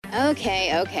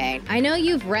Okay. I know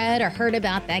you've read or heard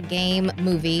about that game,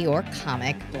 movie, or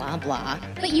comic, blah, blah,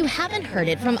 but you haven't heard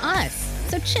it from us.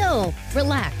 So chill,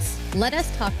 relax, let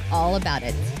us talk all about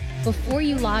it before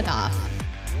you log off.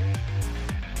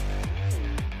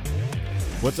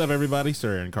 What's up, everybody?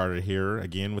 Sir Aaron Carter here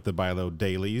again with the Bilo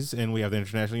Dailies, and we have the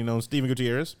internationally known Steven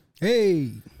Gutierrez.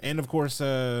 Hey! And, of course,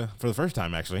 for the first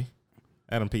time, actually,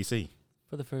 Adam PC.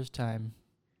 For the first time.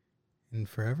 In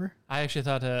forever? I actually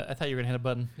thought I thought you were gonna hit a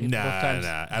button. Nah.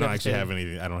 I don't actually have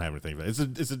anything. I don't have anything.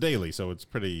 It's a daily, so it's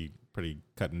pretty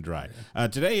cut and dry.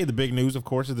 Today, the big news, of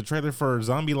course, is the trailer for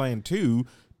Zombieland 2.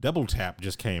 Double Tap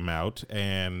just came out,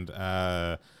 and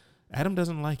Adam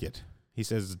doesn't like it. He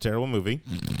says it's a terrible movie.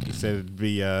 He said it'd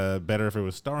be better if it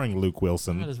was starring Luke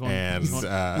Wilson. He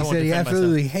said he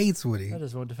absolutely hates Woody. I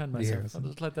just won't defend myself. I'll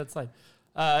just let that slide.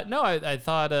 No, I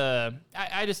thought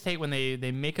I just hate when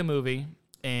they make a movie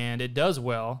and it does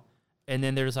well, and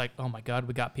then they're just like, oh my god,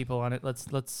 we got people on it.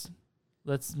 Let's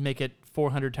make it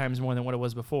 400 times more than what it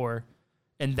was before,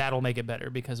 and that'll make it better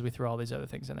because we threw all these other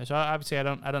things in there. So obviously, I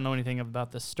don't know anything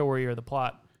about the story or the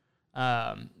plot,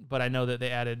 but I know that they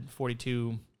added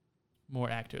 42 more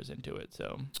actors into it.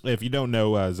 So if you don't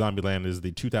know, Zombieland is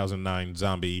the 2009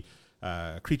 zombie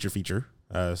creature feature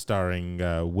starring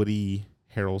Woody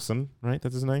Harrelson, right?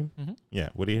 That's his name? Mm-hmm. Yeah,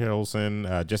 Woody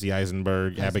Harrelson, Jesse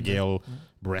Eisenberg, Abigail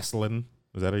Breslin.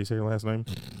 Was that how you say your last name?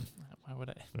 Why would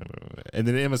I? And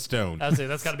then Emma Stone. I'd say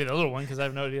that's got to be the little one because I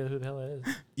have no idea who the hell it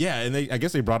is. Yeah, and I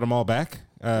guess they brought them all back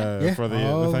for the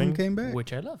all thing. Of them came back.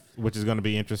 Which I love. Which is going to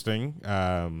be interesting.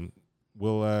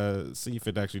 We'll see if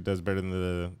it actually does better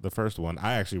than the first one.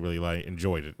 I actually really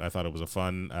enjoyed it. I thought it was a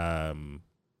fun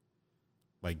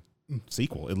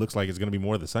sequel. It looks like it's going to be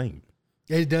more of the same.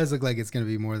 It does look like it's going to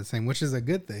be more of the same, which is a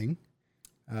good thing,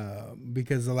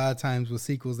 because a lot of times with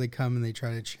sequels, they come and they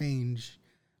try to change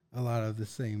a lot of the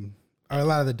same, or a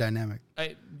lot of the dynamic.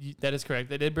 That is correct.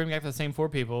 They did bring back the same 4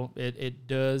 people. It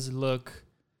does look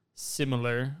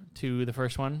similar to the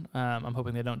first one. I'm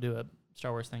hoping they don't do a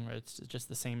Star Wars thing where it's just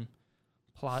the same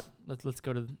plot. Let's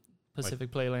go to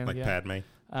Pacific Playland. Like Padme.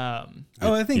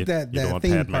 I think that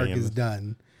theme park is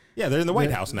done. Yeah, they're in the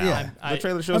White House now. Yeah. The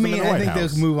trailer shows them in the White House. I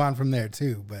think they'll move on from there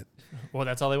too. But well,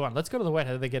 that's all they want. Let's go to the White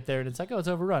House. They get there and it's like, oh, it's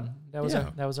overrun. That was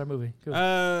our movie. Cool.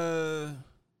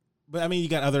 But I mean, you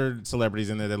got other celebrities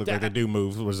in there that look like they do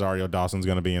move. Rosario Dawson's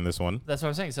going to be in this one. That's what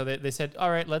I'm saying. So they said,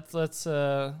 all right, let's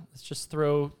just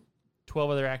throw 12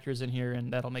 other actors in here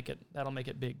and that'll make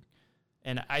it big.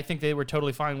 And I think they were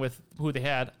totally fine with who they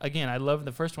had. Again, I love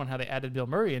the first one how they added Bill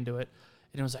Murray into it,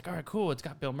 and it was like, all right, cool. It's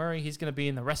got Bill Murray. He's going to be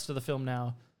in the rest of the film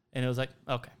now. And it was like,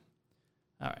 okay,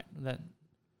 all right.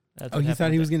 That's you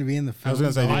thought he was going to be in the film? I was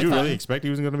going to say, did you really expect he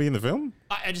was going to be in the film?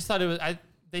 I just thought it was.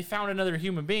 They found another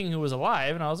human being who was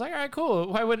alive, and I was like, all right,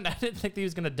 cool. Why wouldn't I didn't think he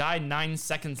was going to die 9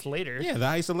 seconds later? Yeah, the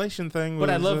isolation thing. But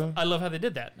I love how they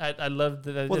did that. I love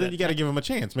that. Well, then you got to give them a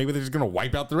chance. Maybe they're just going to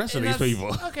wipe out the rest of these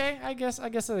people. Okay, I guess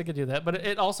they could do that. But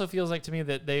it also feels like to me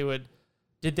that they would.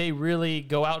 Did they really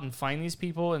go out and find these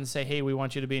people and say, hey, we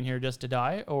want you to be in here just to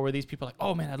die? Or were these people like,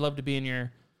 oh man, I'd love to be in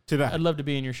your I'd love to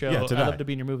be in your show. Yeah, I'd love to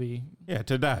be in your movie. Yeah,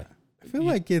 to die. I feel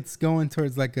like it's going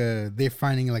towards they're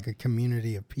finding like a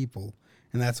community of people,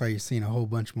 and that's why you're seeing a whole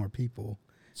bunch more people.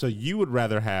 So you would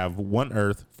rather have one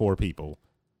Earth, 4 people?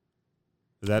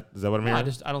 Is that what I'm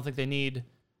hearing? I don't think they need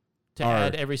to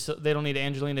add they don't need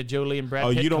Angelina Jolie and Brad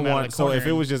Pitt. Oh, you don't want. So if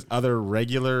it was just other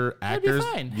regular actors,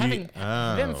 that'd be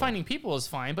fine. Them finding people is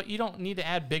fine, but you don't need to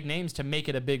add big names to make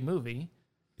it a big movie.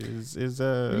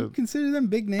 You consider them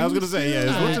big names? I was going to say,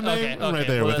 what's your name? Okay. Right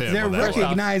there with him. They're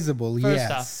recognizable, First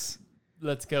yes. Off,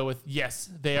 let's go with yes.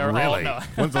 They are really? all. No.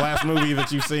 When's the last movie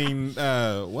that you've seen?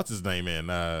 What's his name in?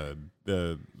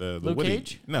 The Luke Woody.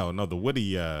 Cage? No, the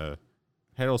Woody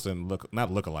Harrelson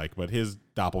not look-alike, but his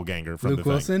doppelganger from Luke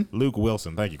Wilson. Luke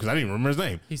Wilson. Thank you, because I didn't even remember his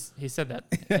name. He said that,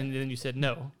 and then you said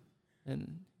no,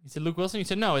 and. He said Luke Wilson. You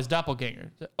said no, his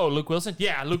doppelganger. Oh, Luke Wilson.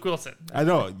 Yeah, Luke Wilson. I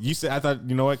know. You said. I thought.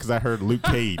 You know what? Because I heard Luke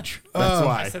Cage. That's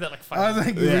why I said that like 5 I was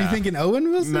like, were you thinking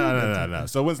Owen Wilson? No.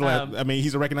 So when's the last? I mean,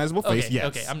 he's a recognizable face. Yes.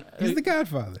 Okay. He's the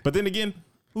Godfather. But then again,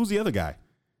 who's the other guy?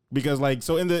 Because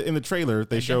so in the trailer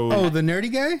they show. Oh, the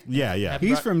nerdy guy. Yeah.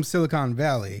 He's from Silicon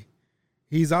Valley.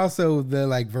 He's also the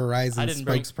Verizon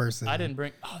spokesperson. I didn't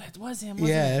bring. Oh, that was him.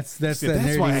 That's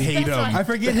why I hate him. I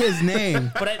forget his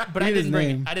name. But I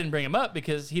didn't bring him up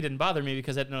because he didn't bother me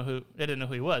because I didn't know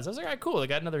who he was. I was like, all right, cool. I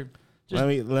got another. Let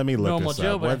me look normal this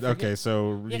Joe, up. Okay,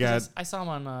 so you got. I saw him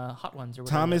on Hot Ones or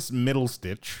whatever. Thomas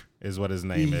Middlestitch is what his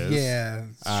name is. Yeah,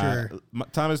 sure.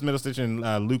 Thomas Middleditch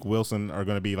and Luke Wilson are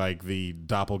going to be like the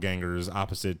doppelgangers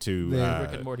opposite to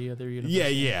Rick and Morty, other universe.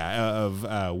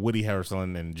 of Woody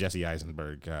Harrelson and Jesse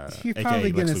Eisenberg. You're AKA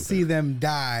probably Lex going to Luthor. see them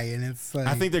die, and it's like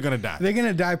I think they're going to die. they're going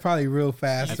to die probably real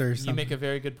fast or something. You make a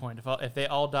very good point. If they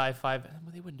all die well,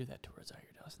 they wouldn't do that to Rosario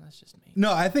Dawson. That's just me.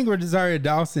 No, I think Rosario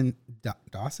Dawson.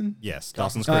 Dawson? Yes,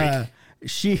 Dawson's Creek.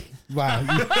 Wow.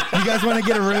 You guys want to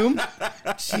get a room?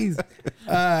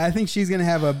 I think she's going to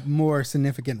have a more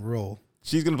significant role.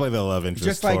 She's going to play the love interest.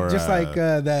 Just like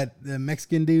that the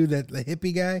Mexican dude, the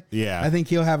hippie guy. Yeah. I think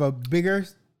he'll have a bigger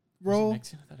role. I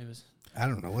thought he was. I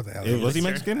don't know what the hell. Was he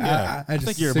Mexican? Yeah. I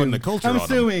think you're putting the culture on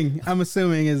him. I'm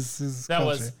assuming is That culture.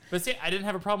 was, but see, I didn't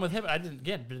have a problem with him. I didn't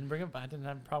bring him. I didn't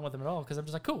have a problem with him at all because I'm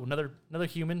just like, cool, another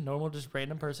human, normal, just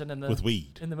random person in the With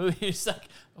weed. in the movie. It's like,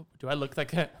 oh, do I look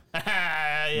like that?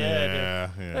 Yeah.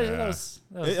 That was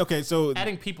Okay, so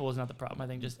adding people is not the problem. I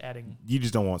think just adding you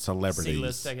just don't want celebrities.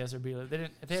 C-list, I guess, or B-list.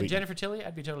 If they had Jennifer Tilly,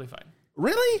 I'd be totally fine.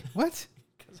 Really? What?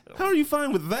 How are you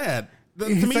fine with that? To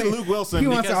He's me, like- Luke Wilson. He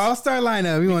wants an all-star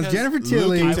lineup. He wants because Jennifer Luke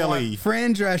Tilly, Tilly.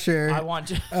 Fran Drescher, I want.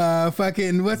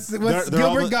 fucking what's They're all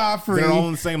Gilbert the- Gottfried. they're all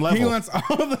on the same level. He wants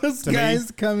all those To me- guys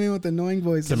to come in with annoying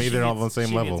voices. To me, they're all on the same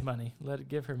she level. Gets money.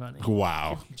 Give her money.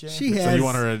 Wow. She has. So you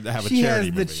want her to have a she charity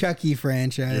has the movie. Chucky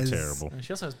franchise. You're terrible.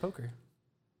 She also has poker.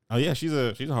 Oh yeah, she's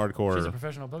a hardcore. She's a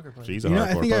professional poker player. She's a You know,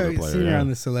 I hardcore think poker I've player. seen her yeah. on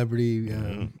the celebrity.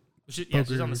 She's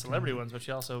poker on the celebrity ones, but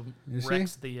she also Is she?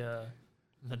 wrecks the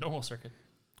normal circuit.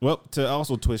 Well, to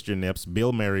also twist your nips,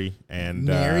 Bill Murray and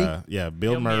Mary? Bill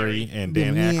Bill Murray Murray. and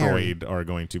Dan Bill Murray. Aykroyd are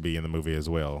going to be in the movie as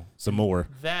well. Some more.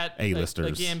 That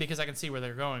A-listers. again, because I can see where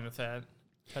they're going with that.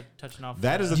 Touching off.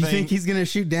 That is Do the you thing. think he's gonna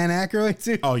shoot Dan Aykroyd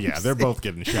too? Oh yeah, they're both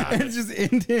getting shot. and just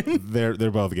end him. They're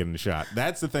both getting shot.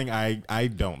 That's the thing I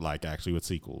don't like actually with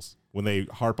sequels when they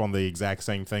harp on the exact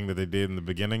same thing that they did in the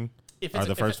beginning. If or it's,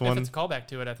 the first one. If it's a callback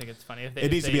to it, I think it's funny. If they, It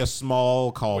if needs to they- be a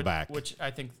small callback. Which I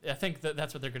think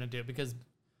that's what they're going to do because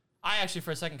I actually for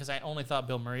a second because I only thought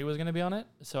Bill Murray was going to be on it,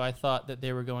 so I thought that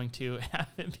they were going to have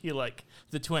him be like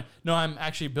the twin. No, I'm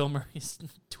actually Bill Murray's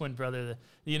twin brother.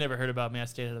 You never heard about me. I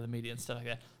stayed out of the media and stuff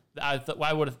like that.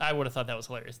 I would have thought that was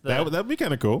hilarious. That'd be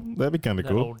kind of cool. That'd be kind of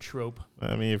that cool. old trope.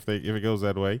 I mean, if it goes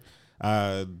that way,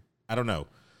 I don't know.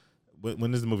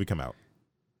 When does the movie come out?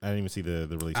 I didn't even see the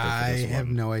release date for I this have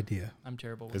one. no idea. I'm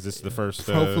terrible. Is this with the it. first?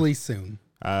 Hopefully soon.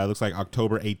 Looks like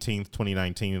October 18th,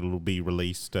 2019. It'll be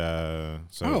released.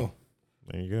 So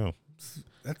there you go.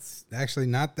 That's actually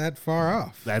not that far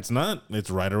off. That's not. It's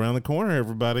right around the corner,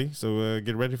 everybody. So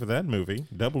get ready for that movie.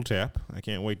 Double Tap. I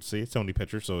can't wait to see it. Sony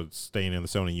picture, so it's staying in the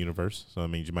Sony universe. So that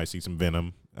means you might see some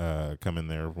Venom come in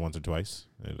there once or twice.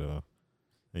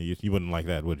 You wouldn't like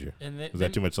that, would you? Is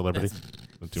that too much celebrity?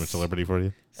 Too much celebrity for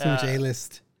you? So much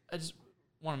A-list. I just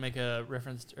want to make a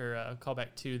reference or a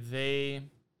callback to they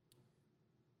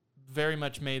very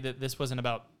much made that this wasn't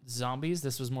about zombies.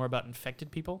 This was more about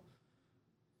infected people.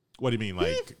 What do you mean,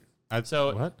 like?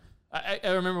 So- what? I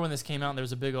remember when this came out, there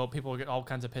was a big old people get all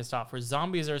kinds of pissed off. Where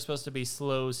zombies are supposed to be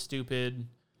slow, stupid,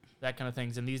 that kind of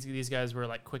things, and these guys were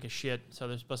like quick as shit. So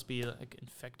they're supposed to be like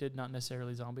infected, not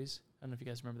necessarily zombies. I don't know if you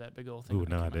guys remember that big old thing. Ooh, when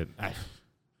it no, I came out.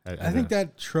 didn't. I think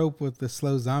that trope with the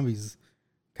slow zombies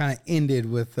kind of ended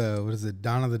with what is it,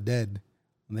 Dawn of the Dead,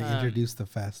 when they introduced the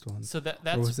fast ones. So Or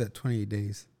that's was that 28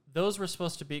 Days? those were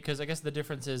supposed to be because I guess the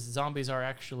difference is zombies are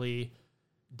actually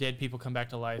dead people come back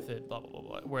to life. That blah blah blah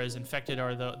blah. Whereas infected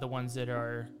are the ones that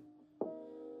are.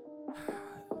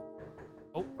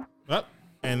 Oh,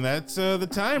 and that's the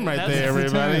time right That's there, the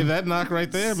everybody. time. That knock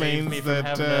right there Saved me means from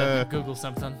having to that Google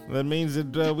something. that means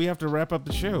that we have to wrap up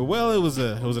the show. Well, it was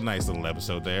a nice little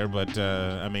episode there, but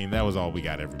I mean that was all we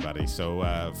got, everybody.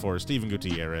 So for Stephen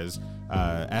Gutierrez,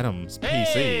 Adam's PC,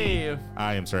 Hey!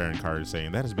 I am Sir Aaron Carr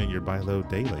saying that has been your Buy Low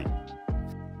Daily.